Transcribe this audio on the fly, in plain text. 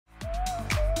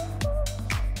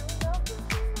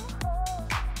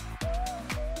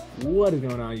What is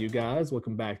going on, you guys?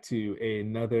 Welcome back to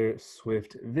another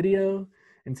Swift video.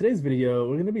 In today's video,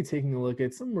 we're going to be taking a look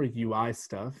at some more UI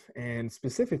stuff, and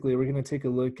specifically, we're going to take a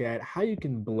look at how you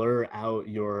can blur out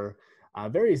your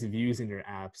various views in your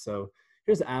app. So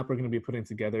here's the app we're going to be putting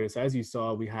together. So as you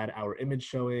saw, we had our image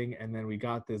showing, and then we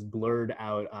got this blurred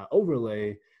out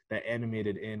overlay that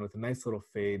animated in with a nice little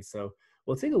fade. So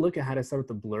we'll take a look at how to start with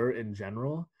the blur in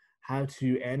general, how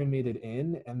to animate it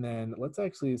in, and then let's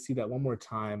actually see that one more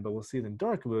time, but we'll see it in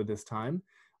dark mode this time.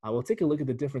 We'll take a look at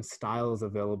the different styles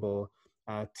available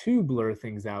to blur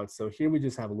things out. So here we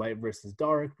just have light versus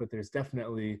dark, but there's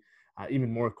definitely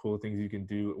even more cool things you can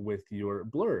do with your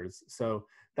blurs. So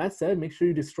that said, make sure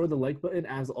you destroy the like button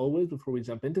as always before we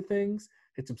jump into things.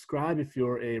 Hit subscribe if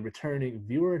you're a returning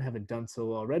viewer and haven't done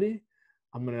so already.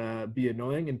 I'm gonna be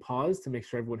annoying and pause to make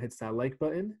sure everyone hits that like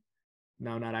button.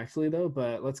 No, not actually though,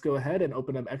 but let's go ahead and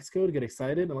open up Xcode, get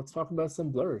excited, and let's talk about some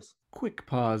blurs. Quick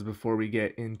pause before we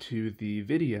get into the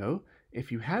video.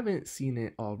 If you haven't seen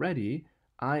it already,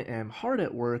 I am hard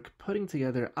at work putting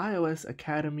together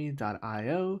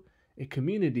iOSacademy.io, a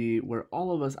community where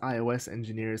all of us iOS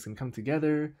engineers can come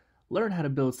together, learn how to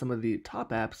build some of the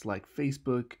top apps like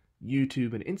Facebook,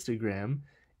 YouTube, and Instagram,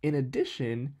 in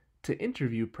addition to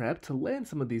interview prep to land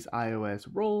some of these iOS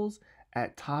roles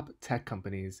at top tech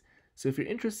companies. So if you're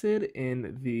interested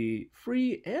in the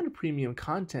free and premium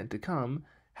content to come,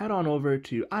 head on over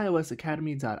to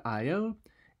iOSacademy.io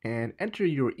and enter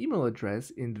your email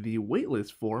address in the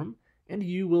waitlist form, and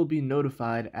you will be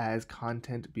notified as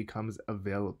content becomes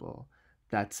available.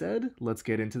 That said, let's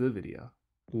get into the video.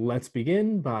 Let's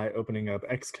begin by opening up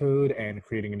Xcode and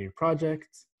creating a new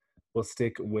project. We'll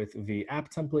stick with the app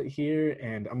template here,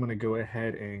 and I'm gonna go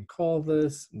ahead and call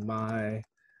this my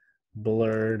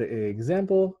blurred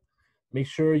example. Make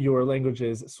sure your language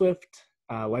is Swift,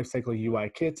 lifecycle UI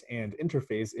kit, and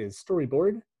interface is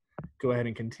storyboard. Go ahead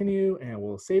and continue, and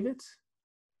we'll save it.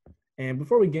 And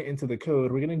before we get into the code,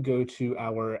 we're going to go to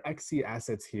our XC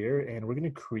assets here, and we're going to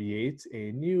create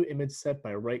a new image set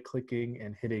by right-clicking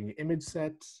and hitting image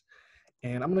set.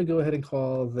 And I'm going to go ahead and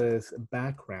call this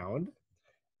background.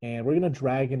 And we're going to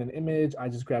drag in an image. I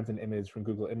just grabbed an image from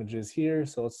Google Images here,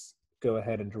 so let's go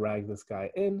ahead and drag this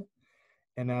guy in.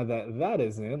 And now that that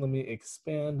is in, let me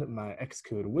expand my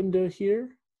Xcode window here.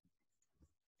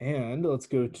 And let's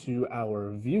go to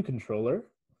our view controller.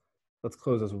 Let's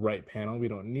close this right panel. We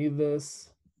don't need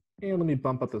this. And let me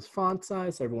bump up this font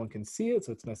size so everyone can see it,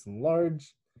 so it's nice and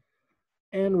large.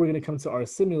 And we're going to come to our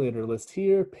simulator list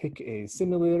here, pick a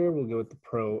simulator. We'll go with the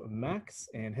Pro Max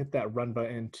and hit that run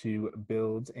button to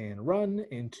build and run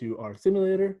into our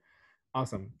simulator.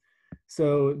 Awesome.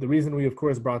 So the reason we, of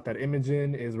course, brought that image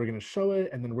in is we're going to show it,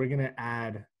 and then we're going to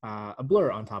add a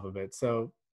blur on top of it.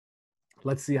 So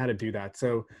let's see how to do that.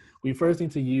 So we first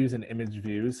need to use an image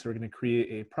view. So we're going to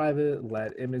create a private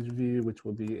let image view, which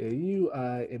will be a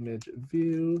UI image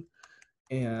view.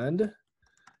 And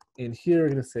in here, we're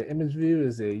going to say image view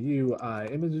is a UI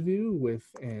image view with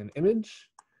an image.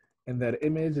 And that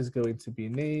image is going to be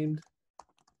named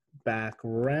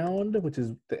background, which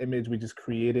is the image we just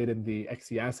created in the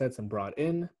XC assets and brought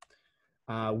in.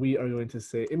 We are going to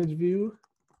say image view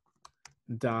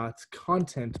dot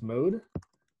content mode,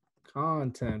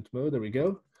 there we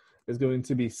go, is going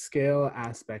to be scale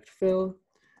aspect fill.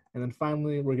 And then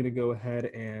finally, we're going to go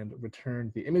ahead and return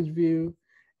the image view.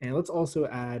 And let's also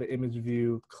add image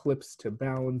view clips to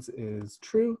bounds is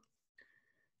true.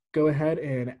 Go ahead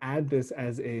and add this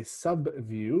as a sub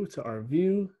view to our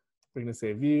view. We're going to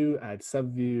say view, add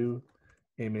subview,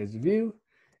 image view,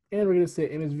 and we're going to say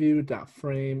image view dot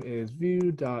frame is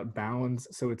view dot bounds.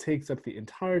 So it takes up the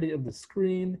entirety of the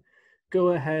screen. Go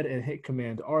ahead and hit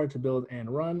Command R to build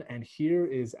and run, and here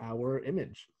is our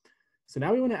image. So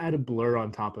now we want to add a blur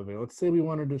on top of it. Let's say we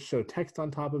wanted to show text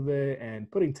on top of it, and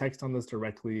putting text on this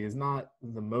directly is not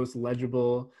the most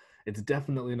legible. It's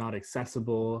definitely not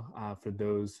accessible for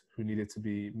those who need it to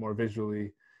be more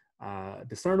visually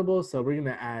discernible. So we're going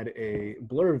to add a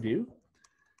blur view.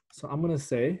 So I'm going to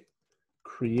say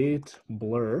create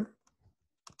blur,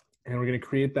 and we're going to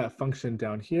create that function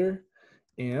down here,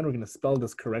 and we're going to spell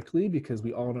this correctly because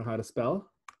we all know how to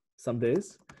spell some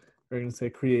days. We're going to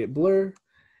say create blur,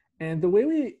 and the way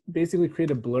we basically create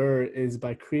a blur is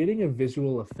by creating a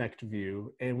visual effect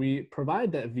view, and we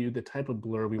provide that view the type of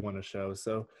blur we want to show.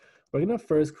 So we're going to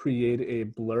first create a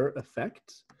blur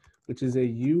effect, which is a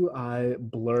UI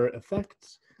blur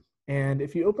effect. And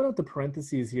if you open up the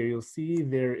parentheses here, you'll see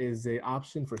there is an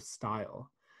option for style.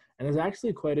 And there's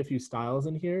actually quite a few styles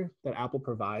in here that Apple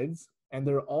provides, and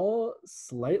they're all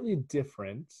slightly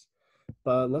different,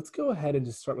 but let's go ahead and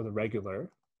just start with a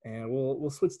regular, and we'll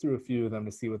switch through a few of them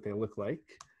to see what they look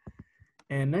like.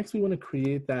 And next we want to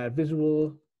create that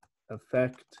visual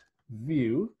effect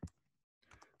view,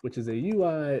 which is a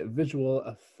UI visual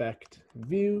effect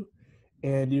view.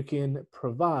 And you can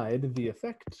provide the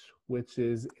effect, which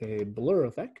is a blur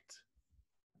effect.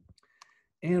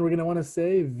 And we're going to want to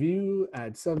say view,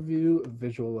 add subview,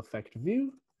 visual effect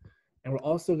view. And we're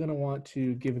also going to want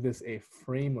to give this a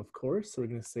frame, of course. So we're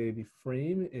going to say the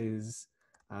frame is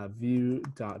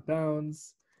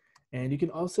view.bounds. And you can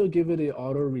also give it a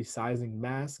auto resizing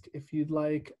mask if you'd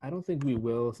like. I don't think we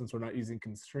will since we're not using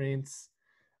constraints.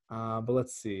 But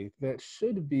let's see, that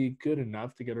should be good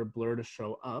enough to get our blur to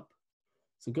show up.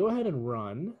 So go ahead and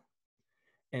run.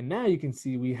 And now you can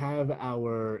see we have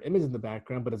our image in the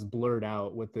background, but it's blurred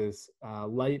out with this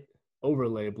light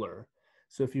overlay blur.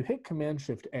 So if you hit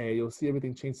Command-Shift-A, you'll see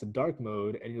everything change to dark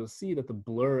mode, and you'll see that the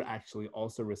blur actually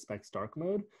also respects dark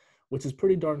mode, which is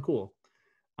pretty darn cool.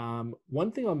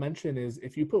 One thing I'll mention is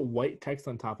if you put white text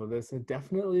on top of this, it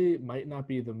definitely might not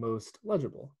be the most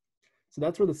legible. So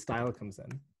that's where the style comes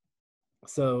in.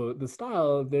 So the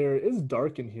style, there is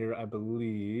dark in here, I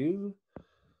believe.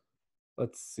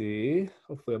 Let's see.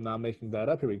 Hopefully I'm not making that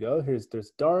up. Here we go.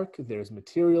 There's dark, there's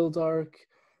material dark,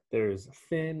 there's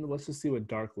thin. Let's just see what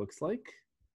dark looks like.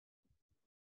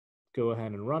 Go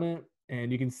ahead and run it.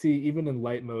 And you can see even in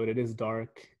light mode, it is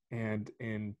dark. And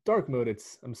in dark mode,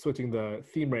 I'm switching the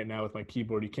theme right now with my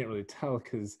keyboard. You can't really tell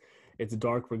because it's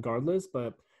dark regardless.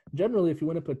 But generally, if you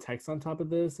want to put text on top of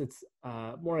this, it's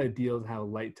more ideal to have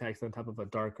light text on top of a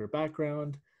darker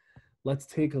background. Let's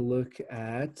take a look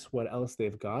at what else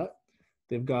they've got.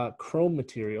 They've got chrome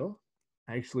material.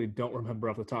 I actually don't remember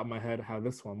off the top of my head how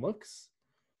this one looks.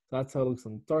 So that's how it looks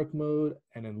in dark mode.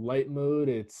 And in light mode,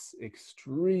 it's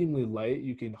extremely light.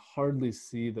 You can hardly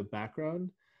see the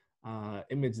background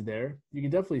image there. You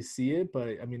can definitely see it,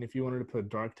 but I mean, if you wanted to put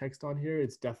dark text on here,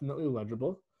 it's definitely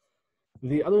legible.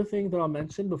 The other thing that I'll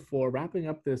mention before wrapping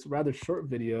up this rather short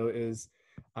video is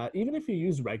even if you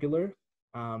use regular,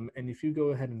 and if you go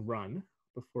ahead and run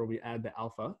before we add the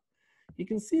alpha, you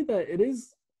can see that it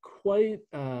is quite,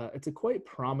 it's a quite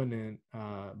prominent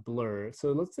blur.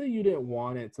 So let's say you didn't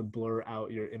want it to blur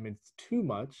out your image too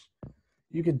much.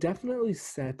 You could definitely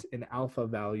set an alpha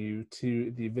value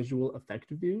to the visual effect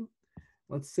view.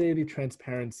 Let's say the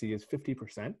transparency is 50%,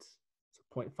 so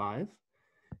 0.5.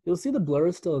 You'll see the blur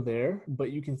is still there,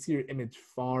 but you can see your image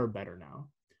far better now.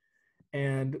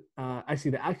 And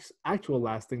actually the actual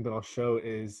last thing that I'll show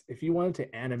is if you wanted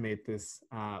to animate this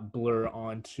blur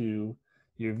onto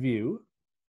your view,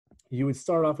 you would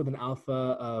start off with an alpha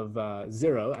of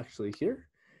 0 actually here,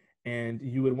 and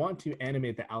you would want to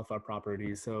animate the alpha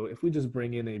property. So if we just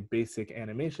bring in a basic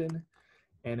animation,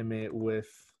 animate with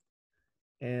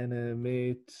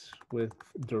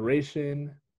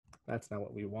duration, that's not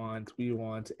what we want. We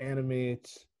want animate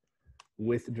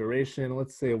with duration,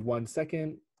 let's say 1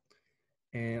 second.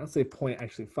 And let's say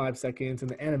 5 seconds,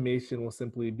 and the animation will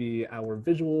simply be our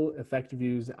visual effect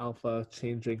views alpha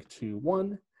changing to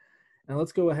 1. And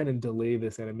let's go ahead and delay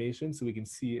this animation so we can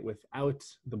see it without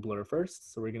the blur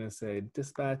first. So we're going to say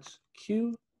dispatch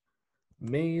q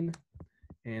main,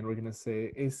 and we're going to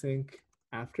say async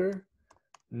after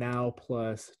now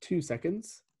plus 2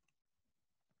 seconds.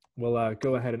 We'll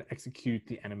go ahead and execute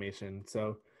the animation.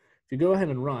 So if you go ahead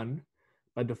and run,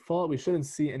 by default, we shouldn't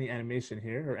see any animation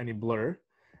here or any blur. And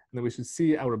then we should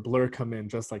see our blur come in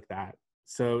just like that.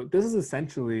 So this is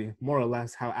essentially more or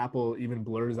less how Apple even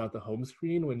blurs out the home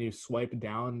screen when you swipe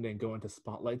down and go into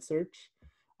Spotlight search.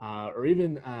 Or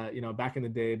even back in the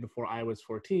day before iOS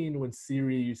 14, when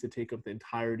Siri used to take up the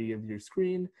entirety of your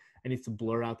screen and used to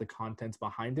blur out the contents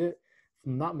behind it. If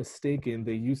I'm not mistaken,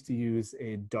 they used to use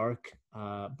a dark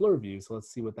blur view. So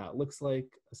let's see what that looks like,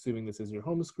 assuming this is your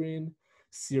home screen.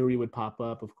 Siri would pop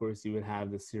up. Of course, you would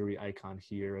have the Siri icon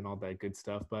here and all that good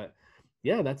stuff. But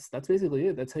yeah, that's basically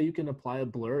it. That's how you can apply a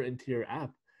blur into your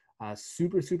app.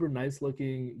 Super, super nice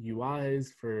looking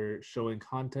UIs for showing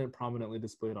content prominently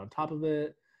displayed on top of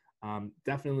it.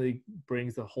 Definitely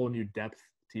brings a whole new depth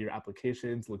to your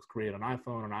applications. Looks great on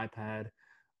iPhone, on iPad,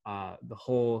 the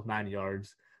whole 9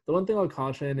 yards. The one thing I'll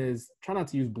caution is try not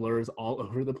to use blurs all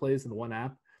over the place in one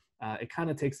app. It kind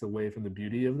of takes away from the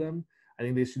beauty of them. I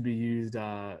think they should be used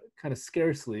kind of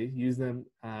scarcely. Use them,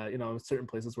 in certain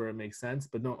places where it makes sense,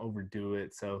 but don't overdo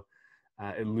it. So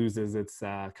it loses its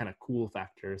kind of cool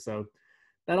factor. So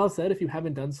that all said, if you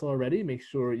haven't done so already, make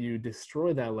sure you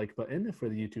destroy that like button for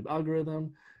the YouTube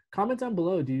algorithm. Comment down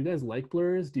below. Do you guys like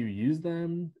blurs? Do you use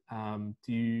them?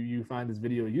 Do you find this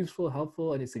video useful,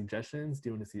 helpful? Any suggestions? Do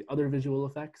you want to see other visual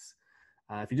effects?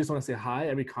 If you just want to say hi,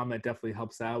 every comment definitely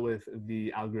helps out with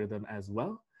the algorithm as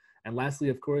well. And lastly,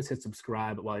 of course, hit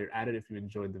subscribe while you're at it if you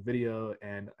enjoyed the video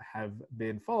and have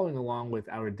been following along with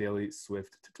our daily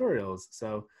Swift tutorials.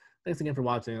 So thanks again for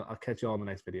watching. I'll catch you all in the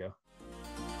next video.